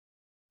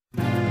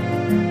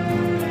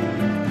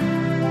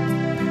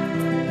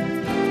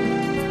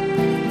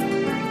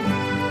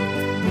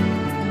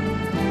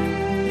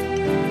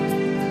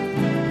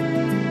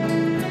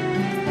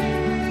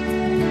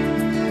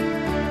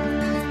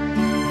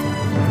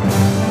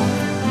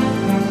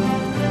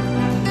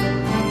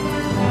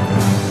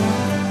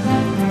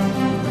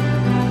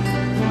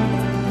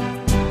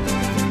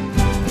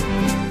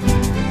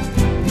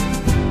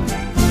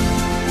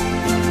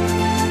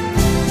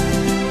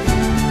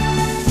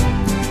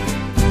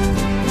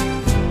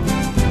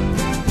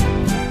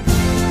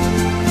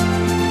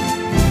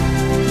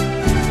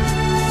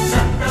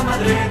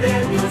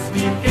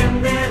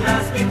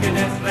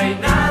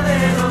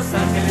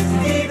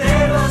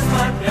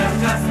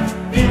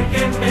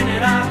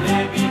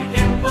Madre,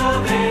 Virgen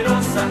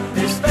poderosa,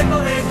 espejo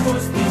de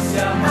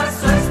justicia,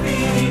 vaso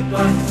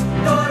espiritual,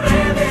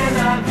 torre de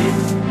David,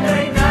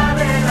 reina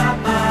de la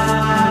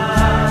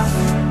paz,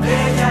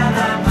 bella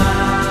dama,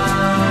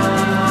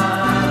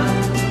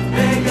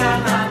 bella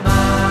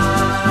dama.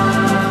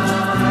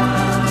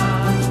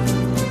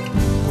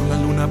 Con la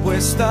luna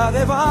puesta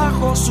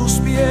debajo sus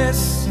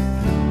pies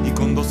y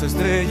con 2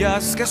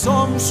 estrellas que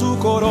son su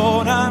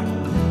corona,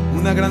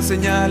 una gran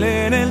señal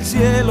en el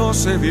cielo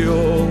se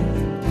vio.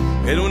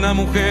 Era una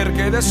mujer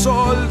que de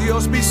sol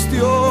Dios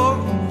vistió.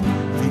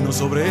 Vino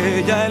sobre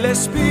ella el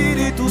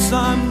Espíritu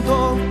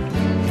Santo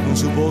y con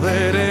su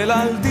poder el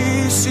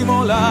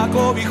Altísimo la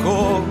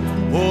cobijó.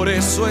 Por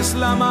eso es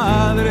la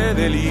madre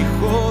del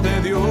Hijo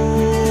de Dios.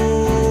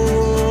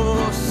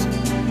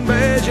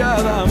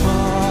 Bella dama,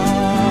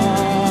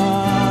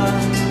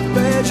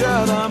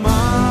 bella dama,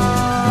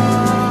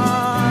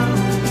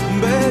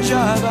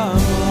 bella dama.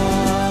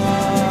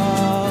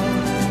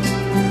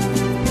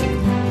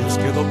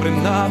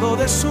 Prendado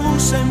de su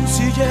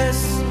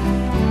sencillez,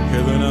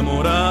 quedó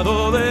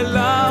enamorado de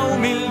la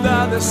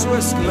humildad de su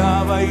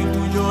esclava, y tú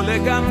y yo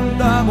le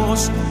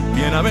cantamos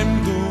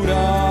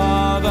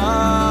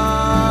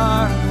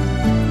bienaventurada.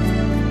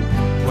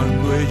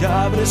 Cuando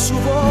ella abre su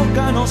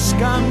boca nos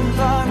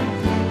canta,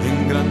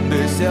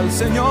 engrandece al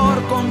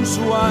Señor con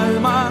su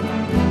alma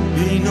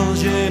y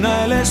nos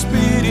llena el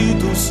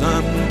Espíritu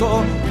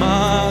Santo.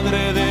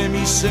 Madre de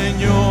mi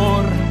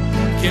Señor,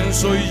 ¿quién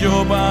soy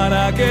yo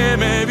para que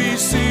me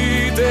visites?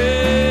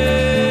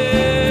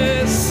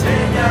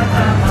 Bella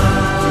dama,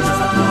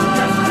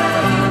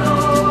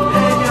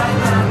 bella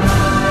dama,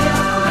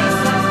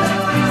 promesas de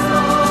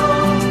Cristo,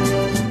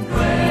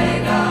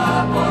 ruega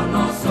por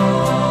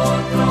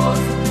nosotros,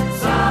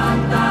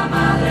 Santa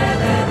Madre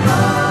de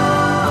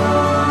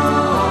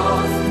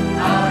Dios,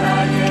 ahora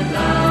y en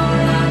la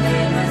hora de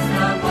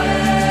nuestra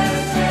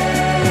muerte.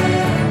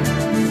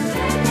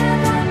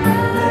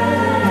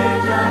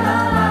 Bella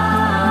dama,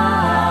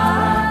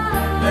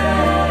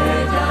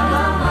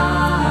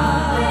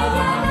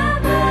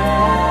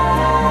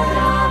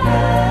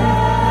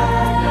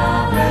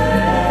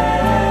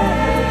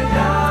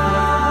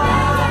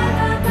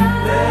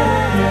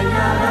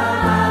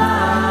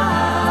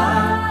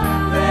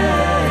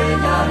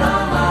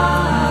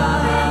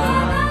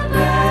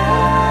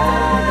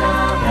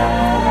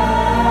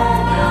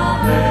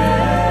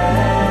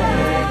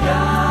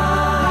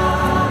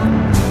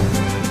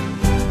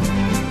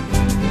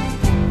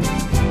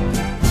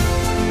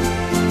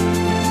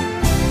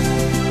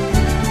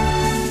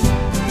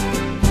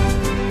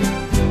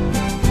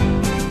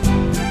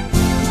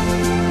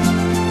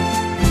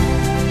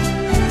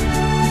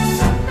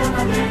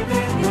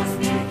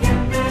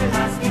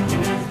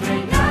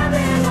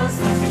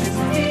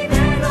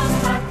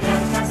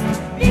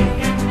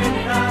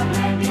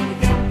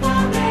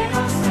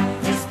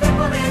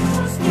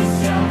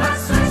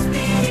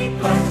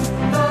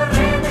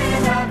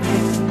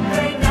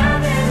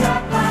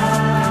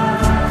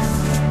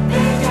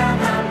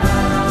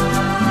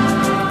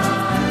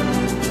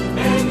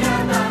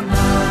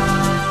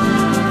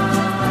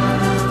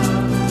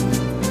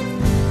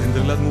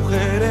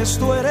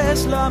 tú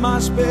eres la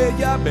más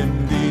bella,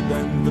 bendita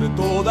entre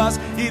todas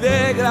y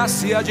de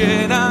gracia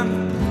llena.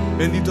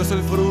 Bendito es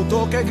el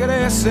fruto que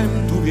crece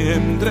en tu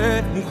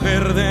vientre,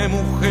 mujer de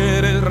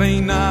mujeres,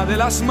 reina de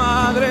las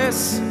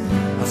madres.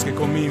 Haz que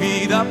con mi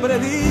vida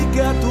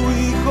predique a tu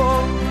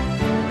Hijo,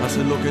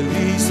 hacer lo que Él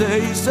dice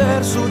y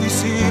ser su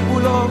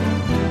discípulo.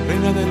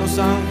 Reina de los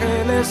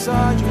ángeles,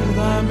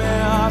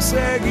 ayúdame a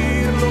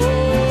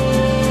seguirlo.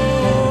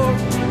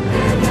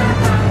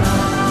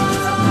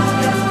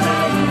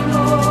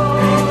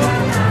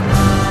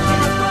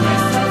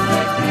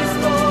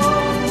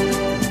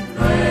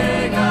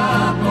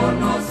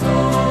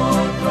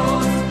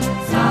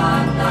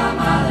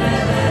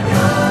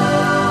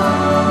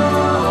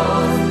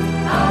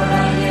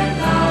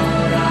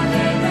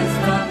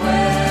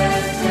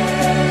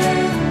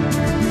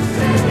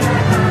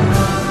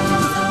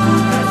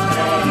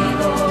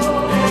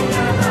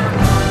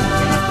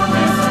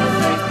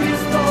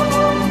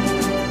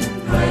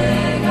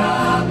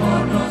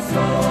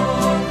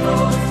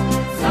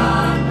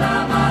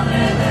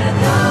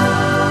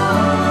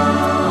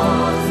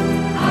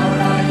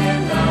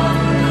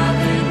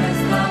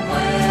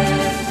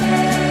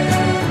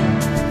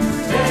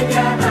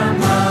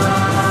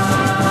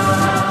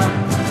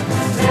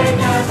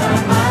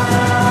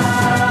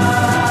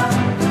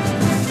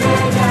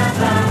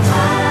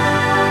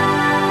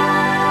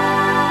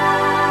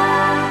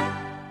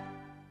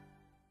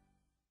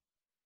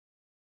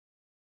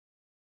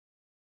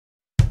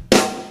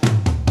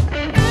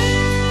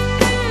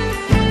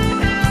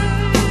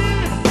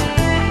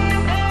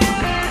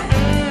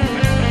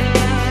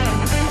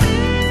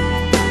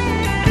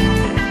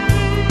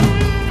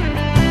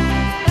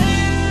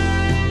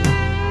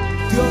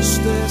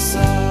 Dios te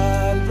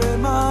salve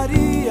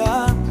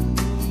María,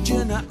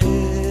 llena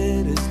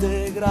eres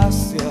de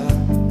gracia,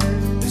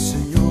 el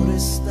Señor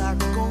está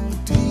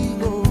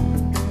contigo,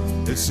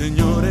 el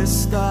Señor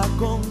está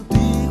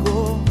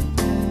contigo,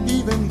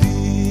 y bendita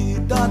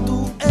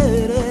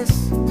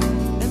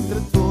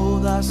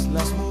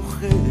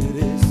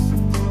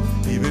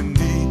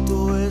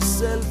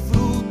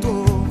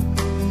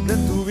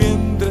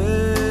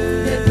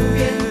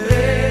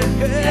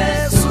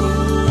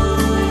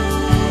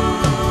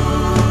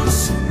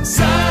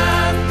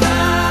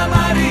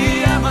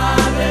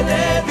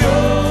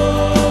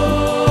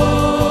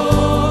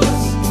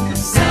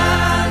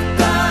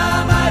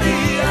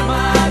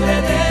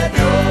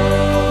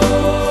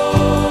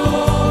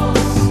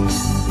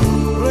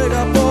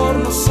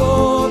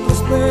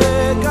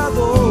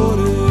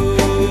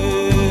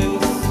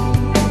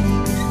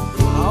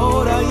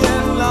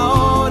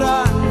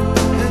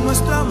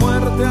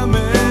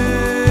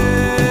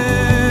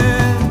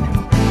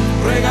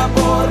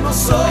por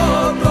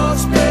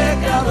nosotros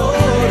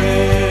pecadores,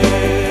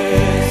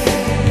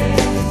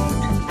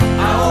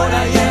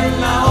 ahora y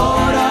en la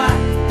hora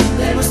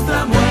de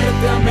nuestra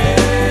muerte. Amén.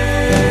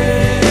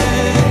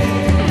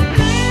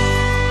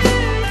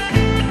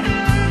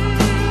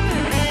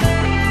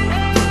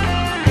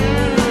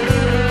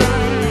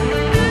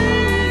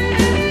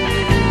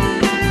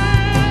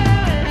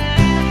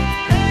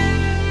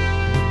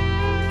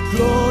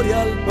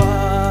 Gloria al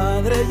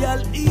Padre y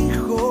al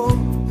Hijo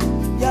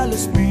y al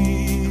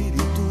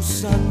Espíritu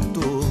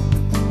Santo,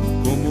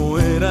 como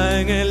era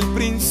en el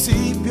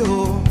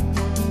principio,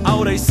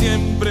 ahora y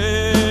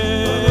siempre,